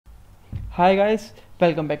Hi guys,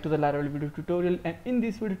 welcome back to the Laravel video tutorial, and in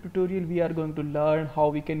this video tutorial we are going to learn how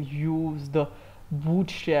we can use the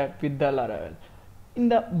Bootstrap with the Laravel. In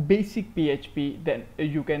the basic PHP, then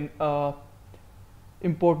you can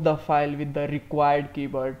import the file with the required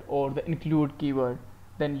keyword or the include keyword.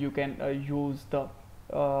 Then you can use the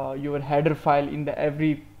your header file in the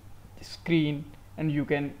every screen, and you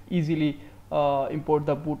can easily import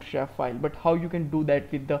the Bootstrap file. But how you can do that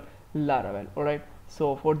with the Laravel? Alright,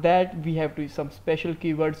 so for that we have to use some special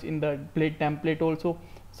keywords in the blade template also.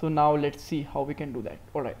 So now let's see how we can do that.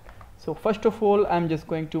 Alright, so first of all I'm just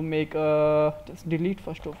going to make just delete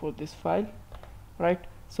first of all this file. Right,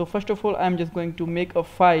 so first of all I'm just going to make a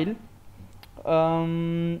file.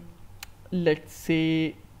 Let's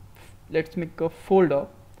say let's make a folder.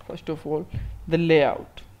 First of all, the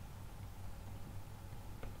layout.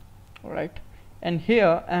 Alright, and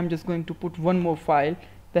here I'm just going to put one more file,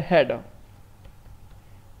 the header.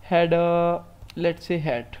 Let's say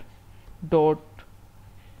head dot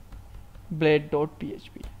blade dot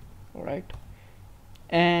php. Alright,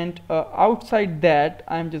 and outside that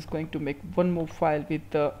I'm just going to make one more file with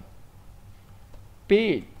the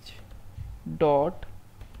page dot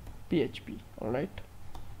php. Alright,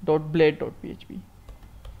 dot blade dot php,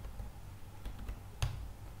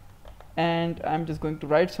 and I'm just going to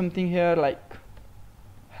write something here like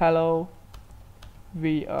hello,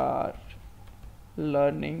 we are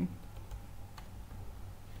learning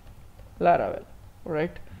Laravel.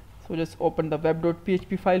 Alright, so just open the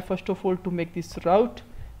web.php file first of all to make this route.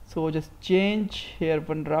 So just change here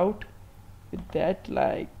one route with that,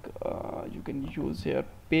 like you can use here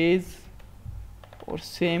page or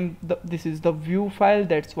same this is the view file,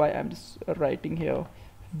 that's why I'm just writing here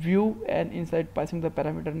view and inside passing the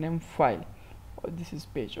parameter name file. This is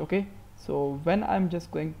page. Okay, so when I'm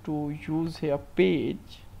just going to use here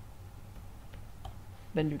page,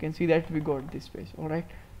 then you can see that we got this page. Alright,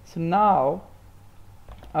 so now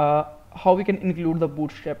how we can include the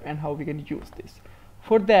Bootstrap and how we can use this.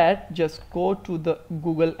 For that, just go to the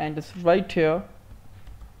Google and just write here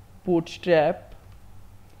Bootstrap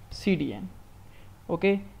CDN.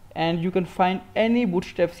 Okay, and you can find any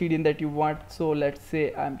Bootstrap CDN that you want. So let's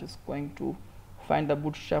say I'm just going to find the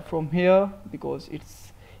Bootstrap from here because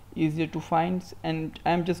it's easier to find, and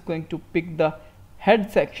I'm just going to pick the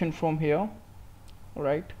head section from here.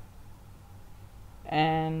 Alright,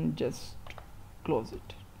 and just close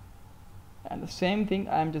it, and the same thing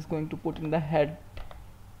I'm just going to put in the head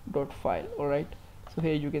dot file. Alright, so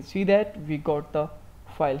here you can see that we got the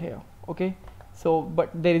file here. Okay, so but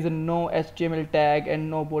there is a no HTML tag and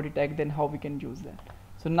no body tag, then how we can use that?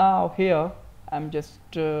 So now here I'm just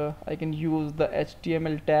I can use the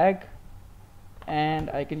HTML tag and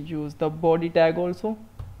I can use the body tag also.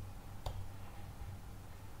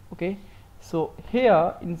 Okay, so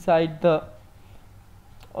here inside the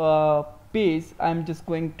page I'm just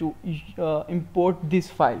going to import this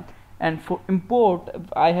file, and for import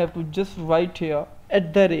I have to just write here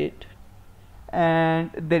 @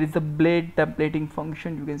 and there is a blade templating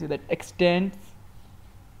function. You can see that extends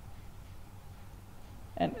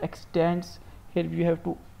and extends. Here you have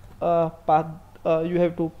to you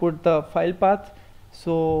have to put the file path.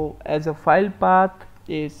 So as a file path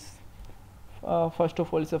is first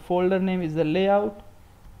of all, it's a folder name is the layout,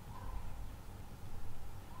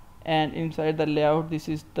 and inside the layout this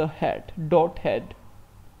is the head dot head.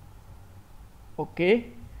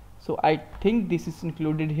 Okay, so I think this is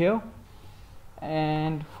included here.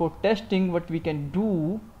 And for testing what we can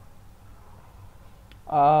do,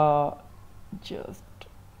 just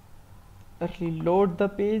reload the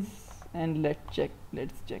page and let's check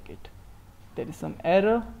it. There is some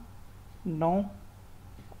error. No,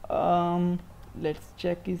 let's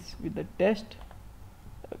check is with the test.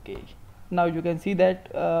 Okay, now you can see that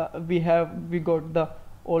we got the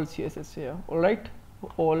all CSS here. Alright,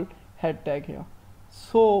 all head tag here.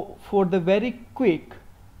 So for the very quick,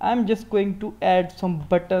 I'm just going to add some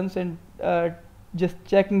buttons and just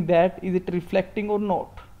checking that is it reflecting or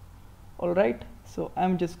not. Alright, so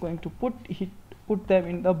I'm just going to put them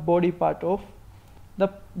in the body part of the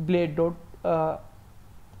blade.php.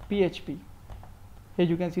 Here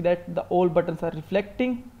you can see that the all buttons are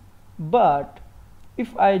reflecting, but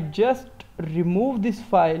if I just remove this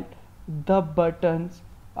file, the buttons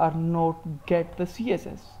are not get the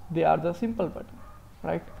CSS, they are the simple button.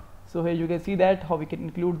 Right, so here you can see that how we can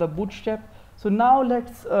include the Bootstrap. So now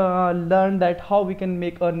let's learn that how we can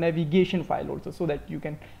make a navigation file also, so that you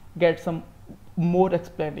can get some more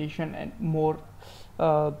explanation and more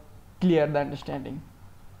clear the understanding.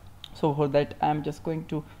 So for that I'm just going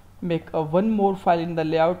to make a one more file in the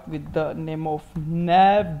layout with the name of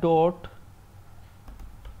nav dot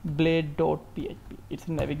blade.php. It's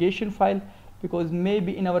a navigation file, because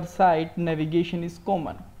maybe in our site navigation is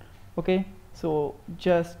common. Okay, so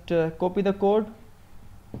just copy the code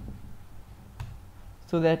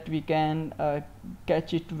so that we can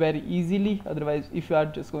catch it very easily. Otherwise, if you are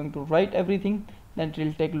just going to write everything, then it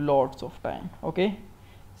will take lots of time. Okay,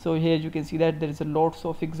 so here you can see that there is a lots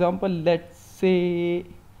of example. Let's say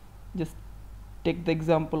just take the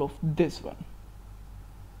example of this one,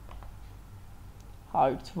 how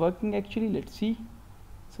it's working actually. Let's see.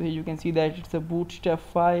 So here you can see that it's a Bootstrap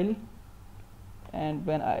file, and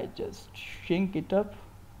when I just shrink it up,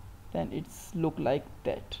 then it's look like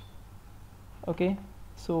that. Okay,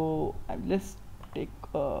 so let's take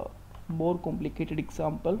a more complicated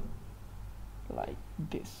example like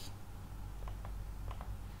this.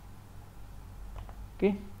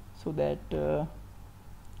 Okay, so that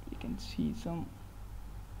you can see some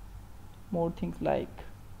more things like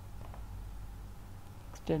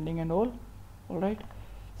extending and all. Alright,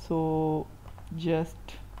 so just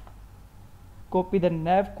copy the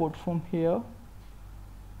nav code from here,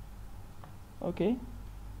 okay,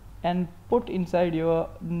 and put inside your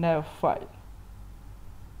nav file.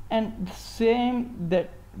 And the same that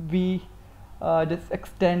we just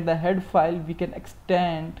extend the head file, we can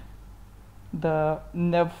extend the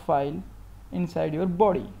nav file inside your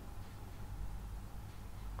body.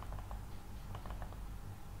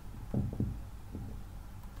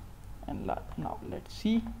 And now let's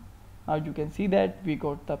see. Now you can see that we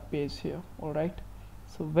got the page here. All right,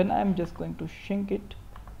 so when I'm just going to shrink it,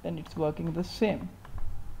 then it's working the same.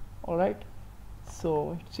 All right,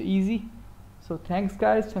 so it's easy. So thanks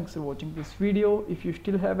guys, thanks for watching this video. If you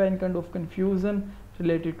still have any kind of confusion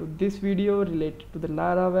related to this video, related to the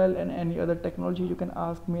Laravel and any other technology, you can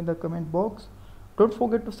ask me in the comment box. Don't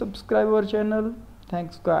forget to subscribe our channel.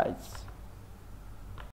 Thanks guys.